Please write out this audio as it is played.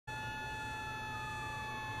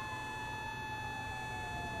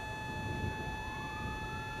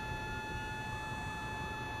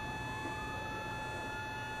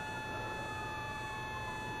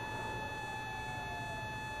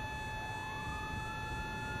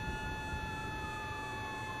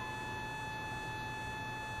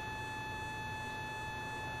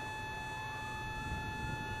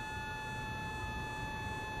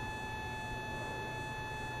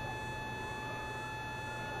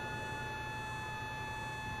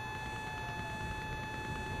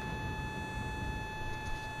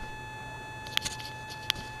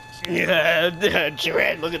Yeah,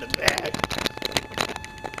 Jared, look at the back.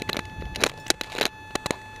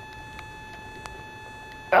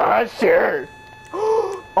 Ah, sure.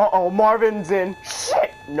 Uh-oh, Marvin's in.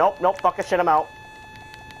 Shit! Nope, fuck this shit, I'm out.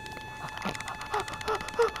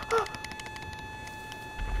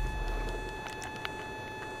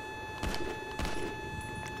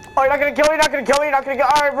 Oh, you're not gonna kill me,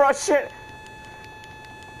 Alright, bro, shit.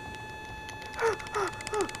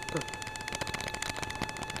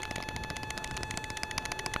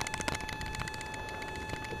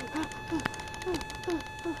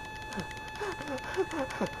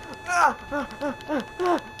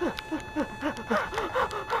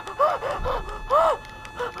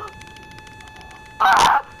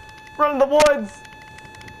 Run in the woods!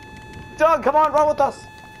 Doug, come on, run with us!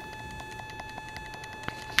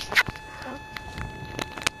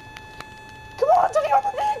 Come on to the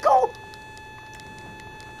other vehicle!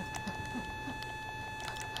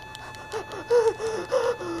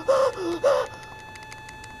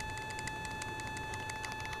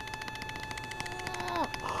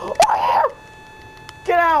 Oh, yeah!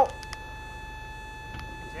 Get out!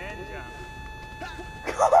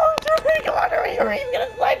 Come on, hurry, he's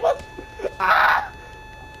gonna snipe us! Ah!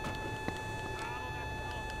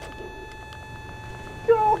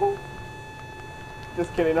 Go!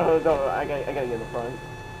 Just kidding, no, I gotta get in the front.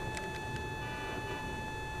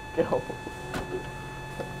 Go.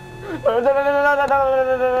 No,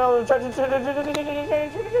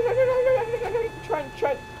 Trent,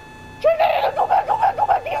 go back,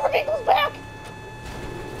 the other vehicle's back!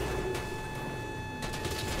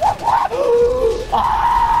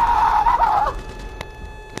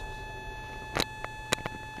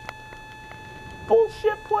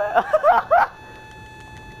 Bullshit plan.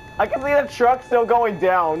 I can see the truck still going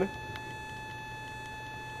down.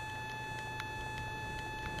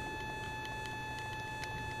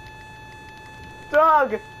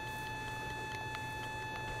 Doug!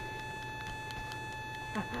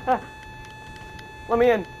 Let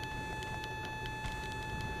me in.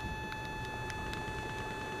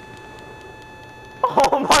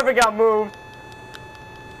 Oh, Marvin got moved.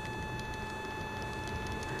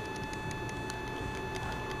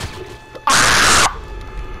 Ah!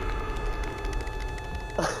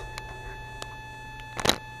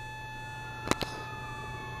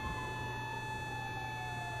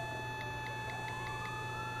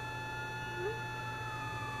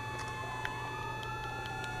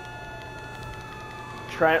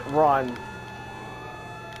 Trent, run.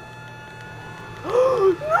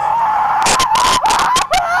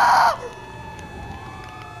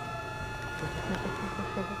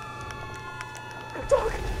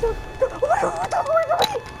 Doug! Away from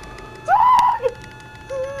me! Doug!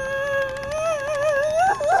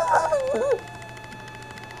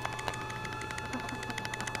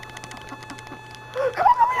 Come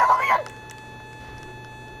on, let me in!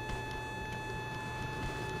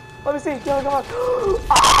 Let me see, come on.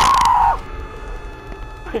 Ah!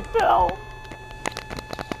 I fell.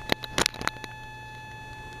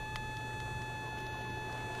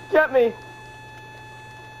 Get me!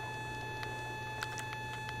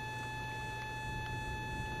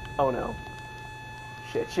 Oh no.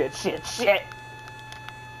 Shit!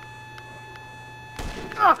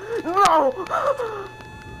 Ah, no!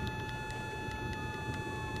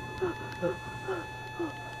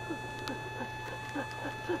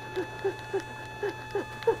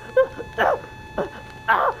 No!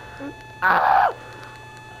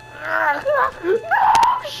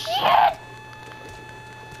 Shit!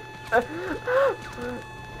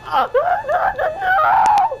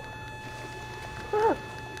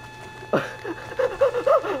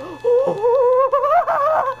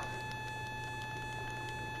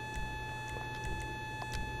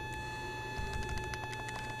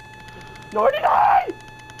 Nor did I!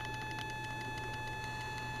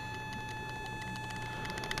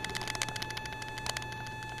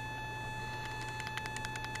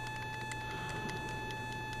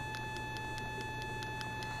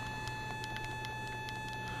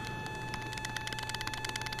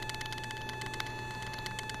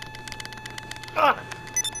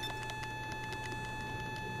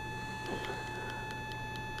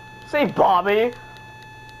 Say Bobby.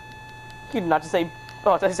 He did not just say.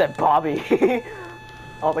 Oh, I said Bobby. I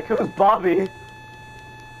was like, who's Bobby?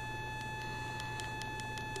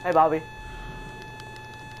 Hey, Bobby.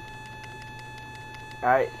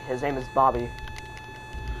 Alright, his name is Bobby.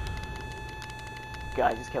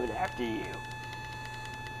 Guys, he's coming after you.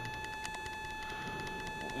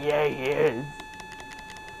 Yeah, he is.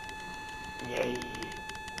 Yay.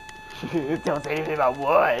 Don't say anything about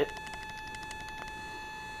what.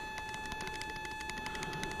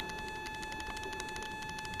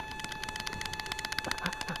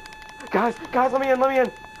 Guys, let me in,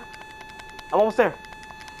 I'm almost there.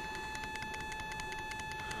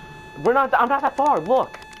 I'm not that far,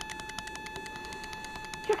 look.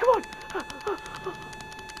 Yeah, come on.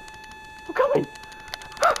 I'm coming.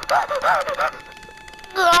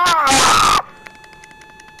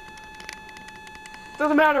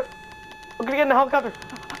 Doesn't matter. I'm gonna get in the helicopter.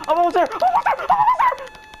 I'm almost there.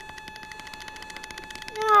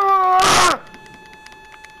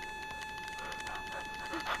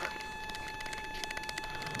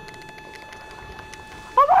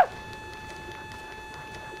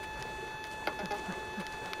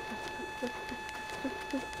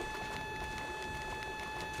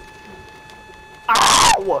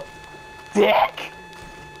 Ow! Dick!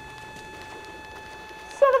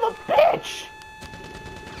 Son of a bitch!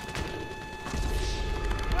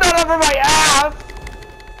 Not over my ass!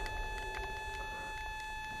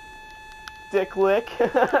 Dick lick.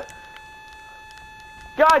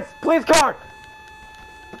 Guys, police car!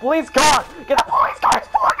 Police car! Get a police car! It's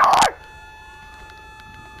police car!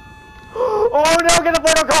 Oh no, get a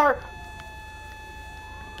portal car!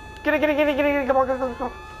 Get it, come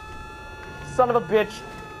on. Son of a bitch.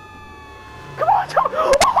 Come on,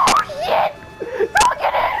 oh shit! Don't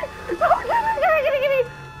get in! Don't get in!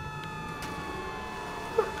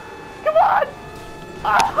 Come on!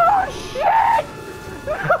 Oh shit!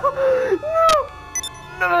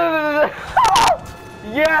 No!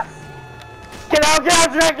 Yes! Get out,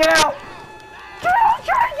 Jack, get out! Get out,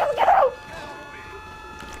 Jack, get out!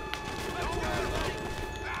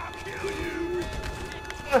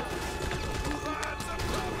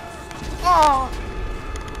 Oh!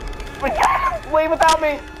 Leave without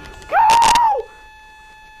me! Go!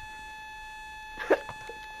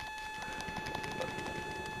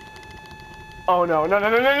 Oh no, no,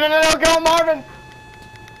 go Marvin!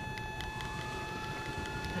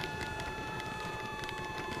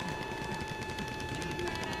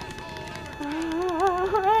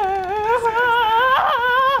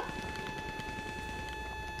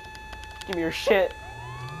 Give me your shit.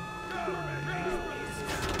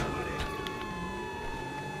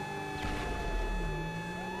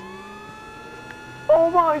 Oh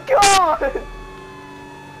my god!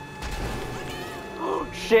 Oh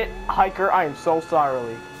shit, hiker, I am so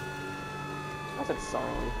sorry. I said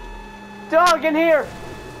sorry. Dog, in here!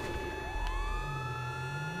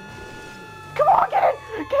 Come on, get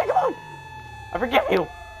in! Get in, come on! I forgive you!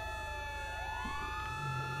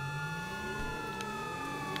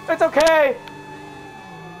 It's okay!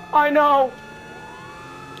 I know!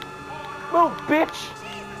 Move, bitch!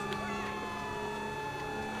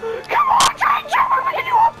 Come on, try and jump! I'm picking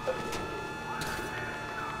you up!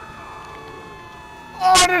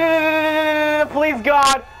 Oh, no, please,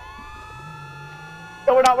 God!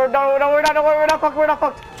 No, we're not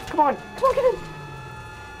fucked! Come on, get in!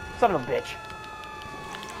 Son of a bitch.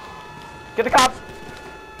 Get the cops!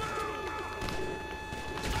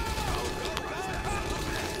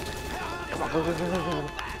 Come on, go.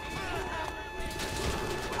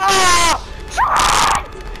 Ah!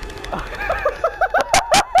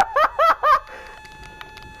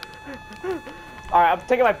 Alright, I'm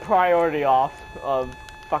taking my priority off of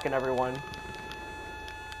fucking everyone.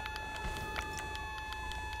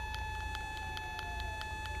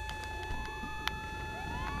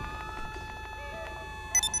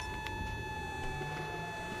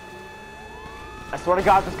 I swear to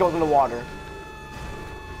God, this goes in the water.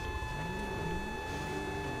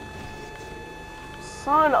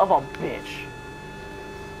 Son of a bitch.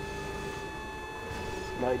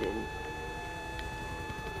 No, he didn't.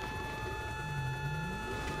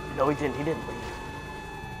 No, he didn't. He didn't leave.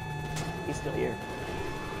 He's still here.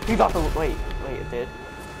 He's off the... Wait, it did.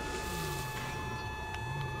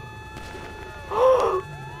 Oh,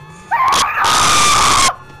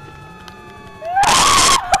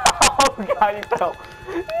 God, he fell.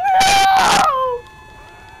 No!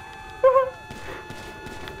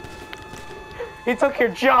 He took your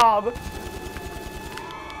job.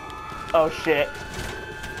 Oh, shit.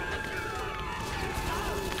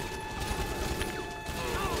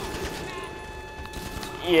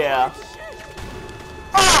 Yeah.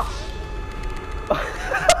 Ah!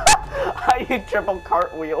 How you triple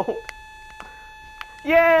cartwheel?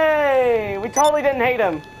 Yay! We totally didn't hate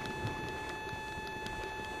him.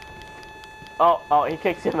 Oh, he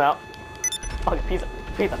kicks him out. Oh, piece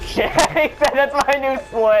of shit. He said that's my new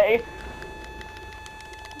sleigh.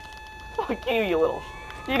 Fuck you, you little.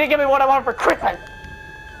 You didn't give me what I wanted for Christmas.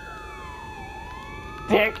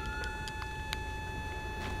 Dick.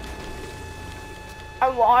 I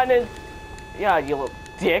wanted... Yeah, you little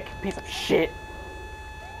dick. Piece of shit.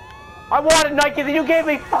 I wanted Nikes and you gave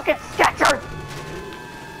me fucking Skechers!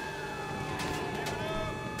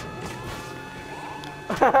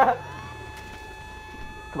 Come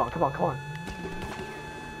on, come on, come on.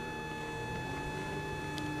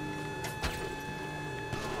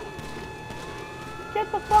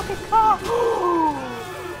 Get the fucking car!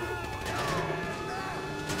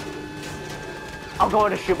 I'm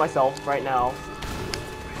going to shoot myself right now.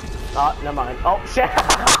 Ah, never mind. Oh, shit!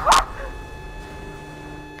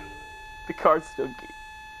 The car's still geeked.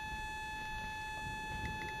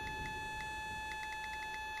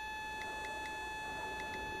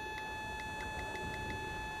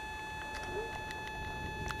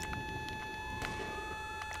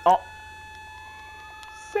 Oh.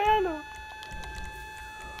 Santa.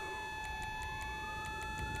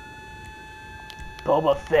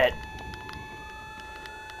 Boba Fett.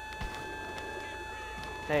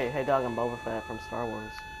 Hey, dog, I'm Boba Fett from Star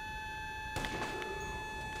Wars.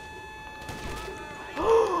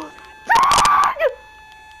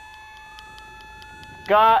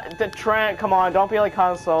 God, the Trent, come on, don't be like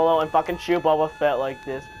Han Solo and fucking shoot Boba Fett like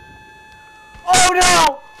this. Oh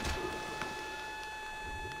no!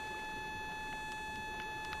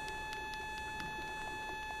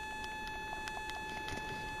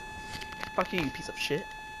 Fuck you, you piece of shit.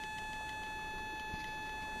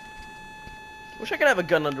 Wish I could have a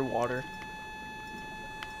gun underwater.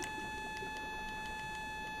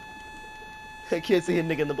 I can't see a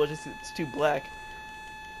nigga in the bushes, it's too black.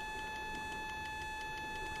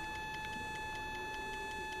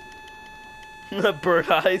 Bird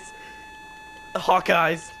eyes. Hawk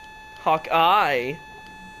eyes. Hawk eye.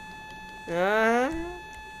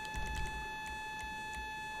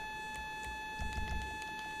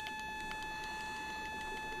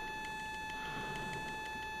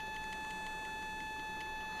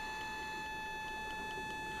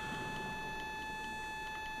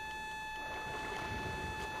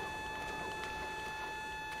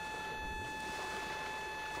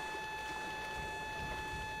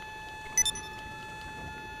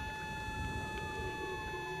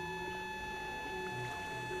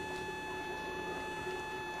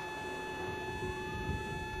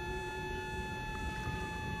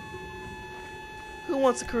 Who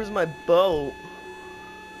wants to cruise my boat?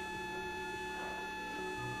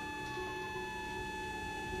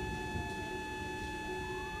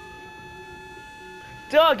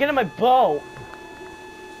 Doug, get in my boat!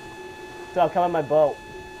 Doug, come in my boat.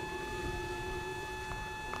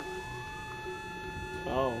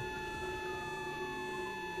 Oh.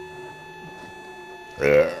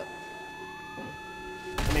 I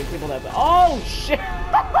mean, people that... Oh, shit!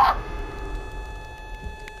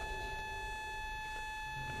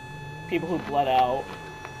 People who bled out.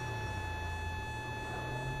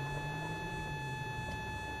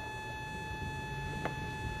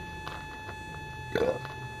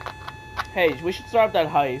 Hey, we should start up that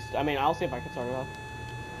heist. I mean, I'll see if I can start it up.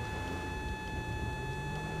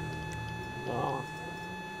 Oh.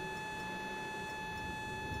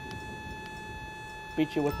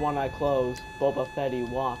 Beat you with one eye closed. Boba Fetty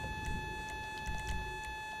wop.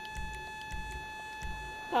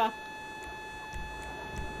 Huh.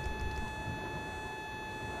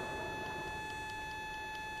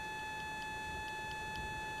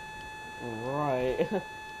 Right.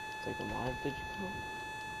 It's like, why did you come?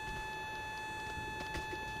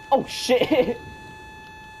 Oh shit!